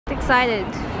excited?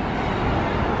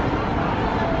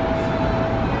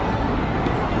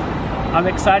 I'm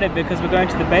excited because we're going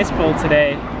to the baseball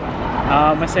today.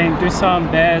 We're seeing Doosan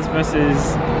Bears versus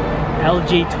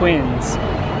LG Twins,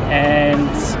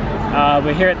 and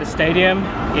we're here at the stadium.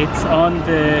 It's on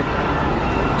the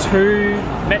 2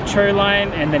 Metro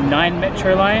line and the 9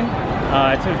 Metro line.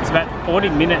 It's about 40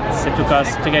 minutes it took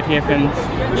us to get here from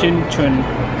Jinchun,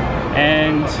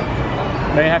 and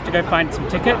we have to go find some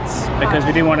tickets because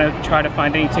we didn't want to try to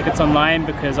find any tickets online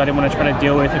because I didn't want to try to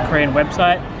deal with a Korean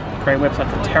website. Korean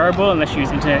websites are terrible unless you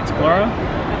use Internet Explorer.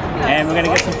 And we're going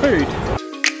to get some food.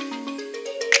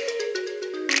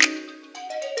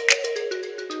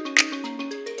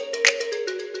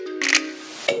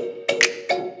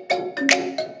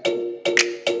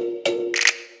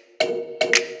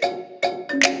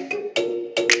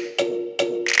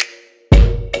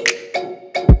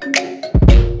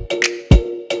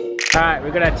 Alright,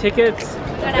 we've got our tickets.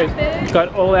 We've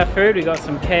got all our food. We've got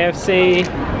some KFC.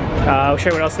 I'll show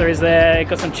you what else there is there.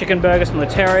 Got some chicken burgers from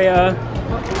Lateria.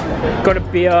 Got a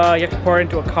beer, you have to pour it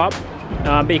into a cup.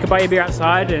 But you can buy your beer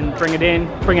outside and bring it in.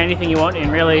 Bring anything you want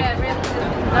in, really. Yeah, really,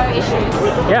 no issues.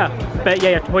 Yeah, but yeah,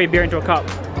 you have to pour your beer into a cup.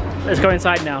 Let's go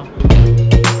inside now.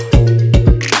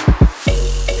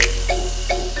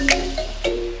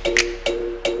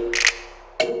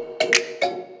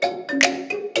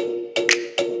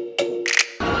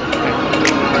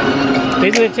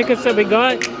 These are the tickets that we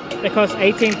got. They cost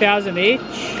 18,000 each.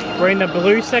 We're in the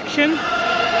blue section. On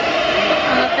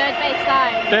the third base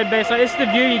side. Third base side. It's the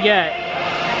view you get.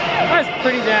 That's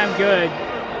pretty damn good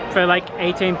for like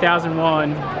 18,000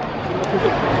 won.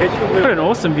 What an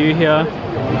awesome view here.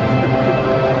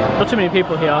 Not too many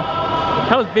people here.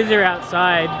 Hell's busier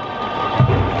outside.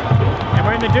 And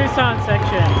we're in the Doosan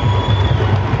section.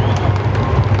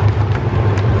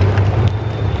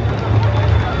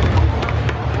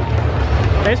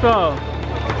 Baseball.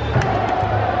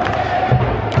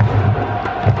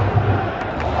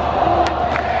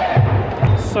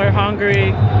 So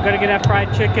hungry, gotta get our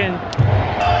fried chicken.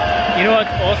 You know what's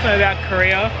awesome about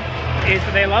Korea is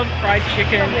that they love fried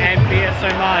chicken and beer so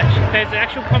much. There's an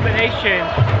actual combination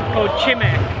called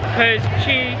chimek, because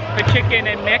chi for chicken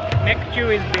and mekju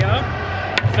is beer.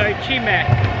 So chimek,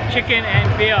 chicken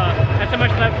and beer. That's how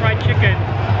much I love fried chicken.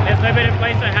 There's no better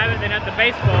place to have it than at the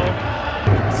baseball.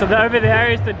 So over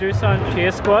there is the Doosan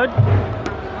cheer squad.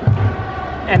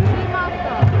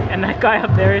 And that guy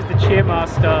up there is the cheer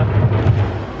master.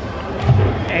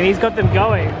 And he's got them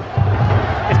going.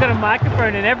 He's got a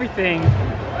microphone and everything.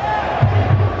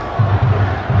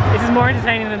 This is more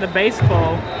entertaining than the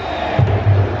baseball.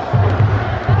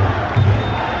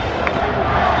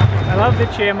 I love the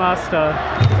cheer master.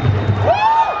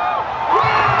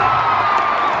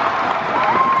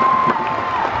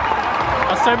 I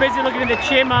was so busy looking at the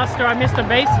cheer master I missed a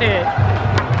base hit.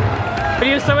 But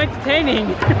he was so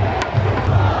entertaining.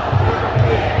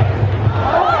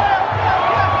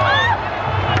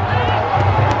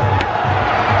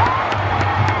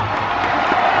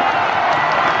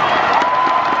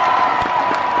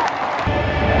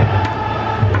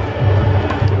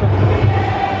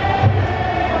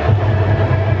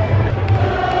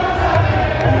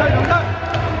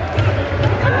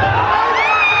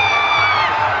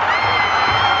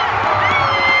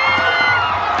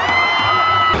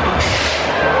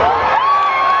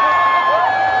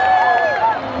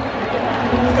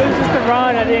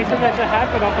 I didn't expect that to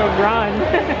happen off a run.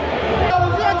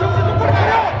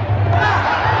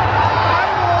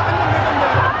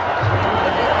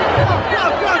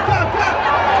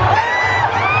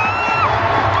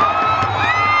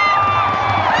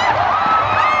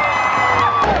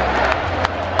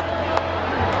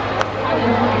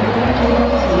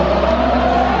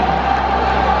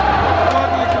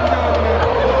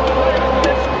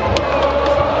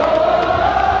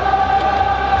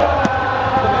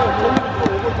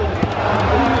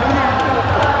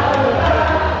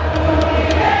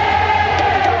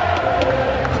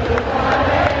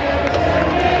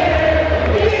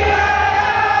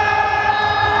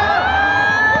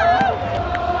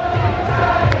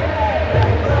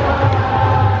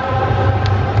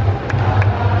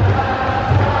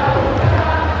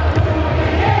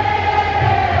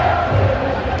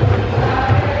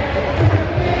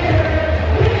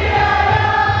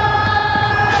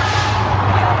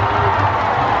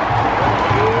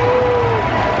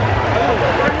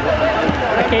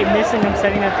 Missing them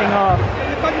setting that thing off.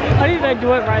 How do they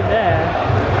do it right there?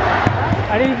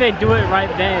 How do they do it right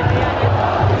then?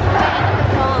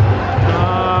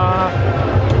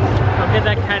 I'll get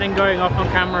that cannon going off on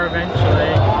camera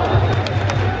eventually.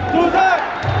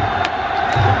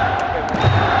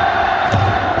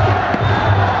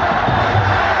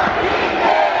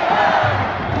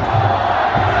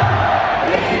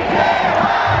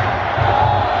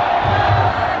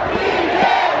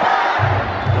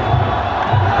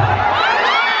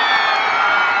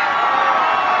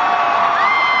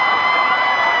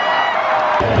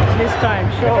 this time,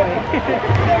 surely.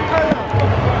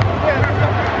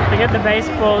 Forget the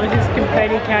baseball, this is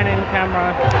completely Canon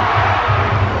camera.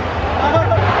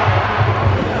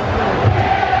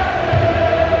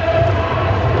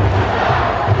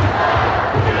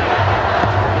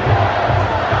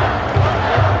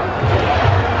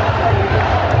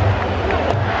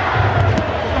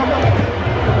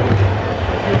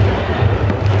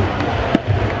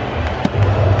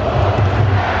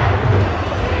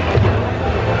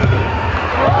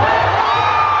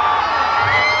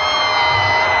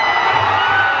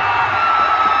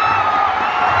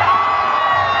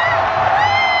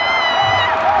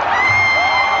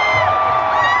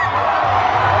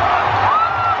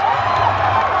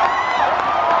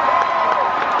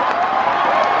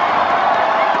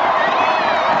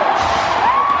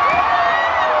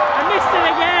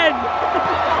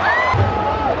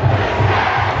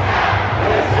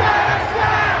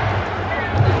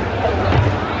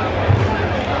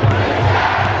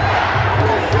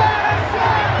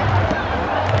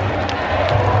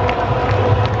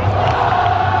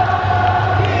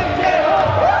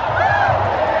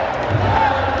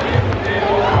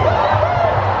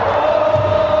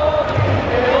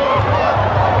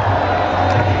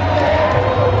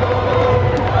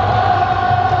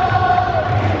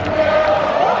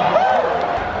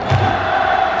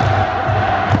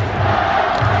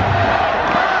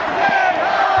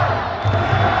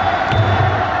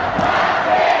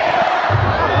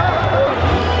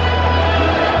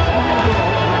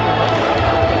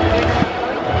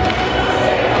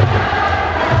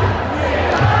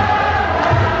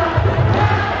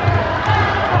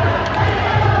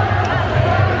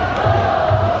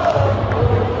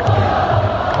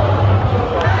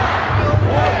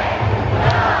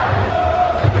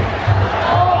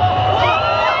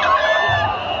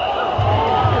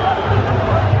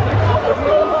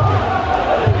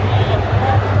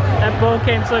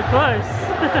 Came so close.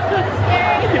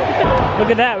 Look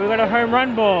at that, we got a home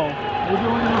run ball.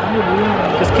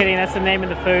 Just kidding, that's the name of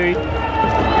the food.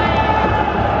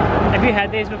 Have you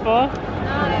had these before? No, I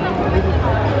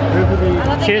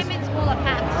think they've been smaller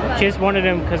packs. She just wanted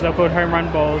them because they're called home run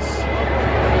balls.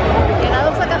 Yeah, that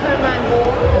looks like a home run ball.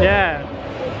 Yeah.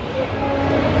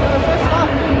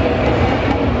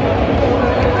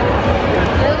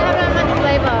 It doesn't have that much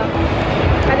flavor.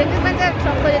 I think it's meant to have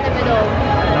chocolate in the middle.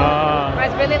 Oh.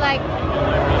 It's really like,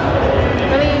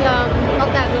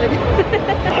 not that good.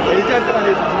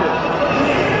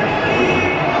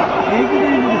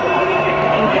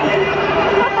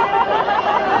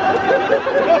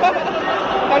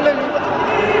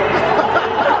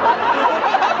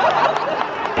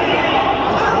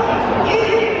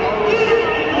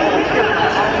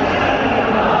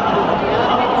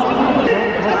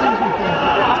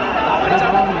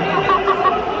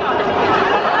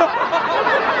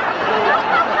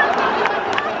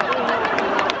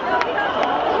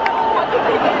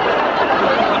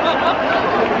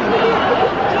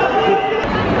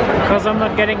 Because I'm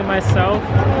not getting it myself,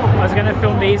 I was gonna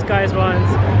film these guys ones.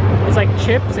 It's like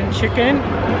chips and chicken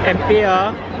and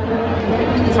beer.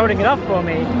 It's holding it up for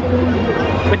me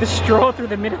with a straw through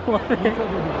the middle of it.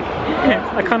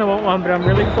 I kind of want one, but I'm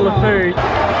really full of food.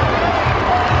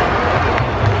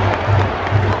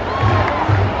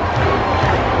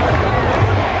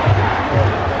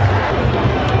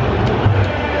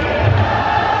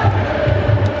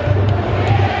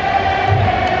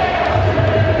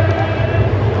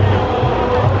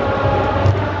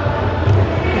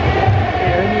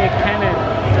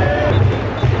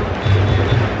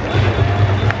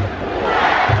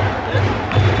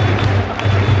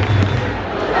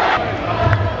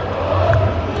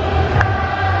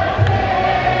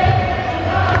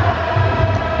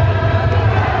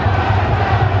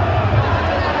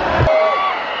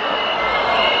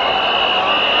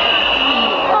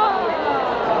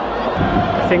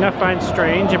 The thing I find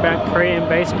strange about Korean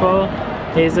baseball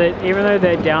is that even though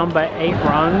they're down by 8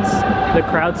 runs, the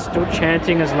crowd's still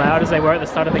chanting as loud as they were at the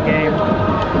start of the game.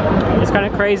 It's kind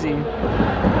of crazy.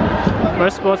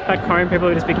 Most sports back home, people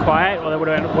would just be quiet, or they would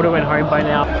have went home by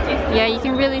now. Yeah, you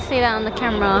can really see that on the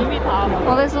camera.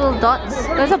 All those little dots,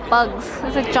 those are bugs.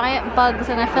 Those are giant bugs,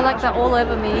 and I feel like they're all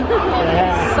over me.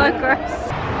 Yeah. So gross.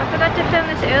 I forgot to film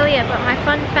this earlier, but my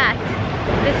fun fact,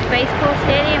 this baseball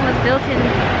stadium was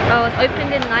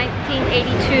opened in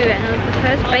 1982, and it was the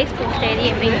first baseball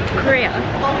stadium in Korea.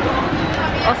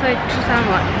 Also Doosan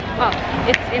one. Oh,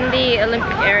 it's in the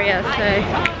Olympic area, so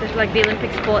there's like the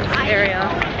Olympic sports area,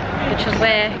 which is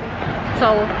where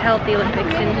Seoul held the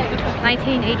Olympics in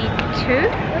 1982,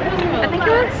 I think it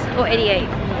was, or 88,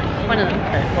 one of them.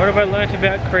 What have I learned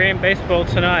about Korean baseball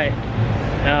tonight?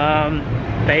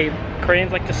 They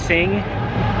Koreans like to sing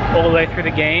all the way through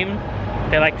the game.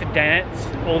 They like to dance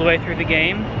all the way through the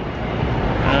game.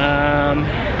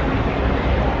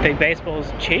 The baseball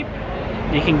is cheap.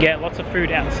 You can get lots of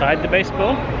food outside the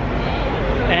baseball.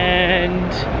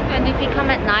 And if you come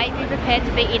at night, be prepared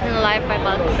to be eaten alive by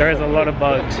bugs. There is a lot of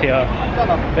bugs here.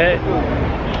 But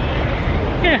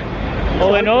yeah,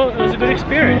 all in all, it was a good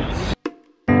experience.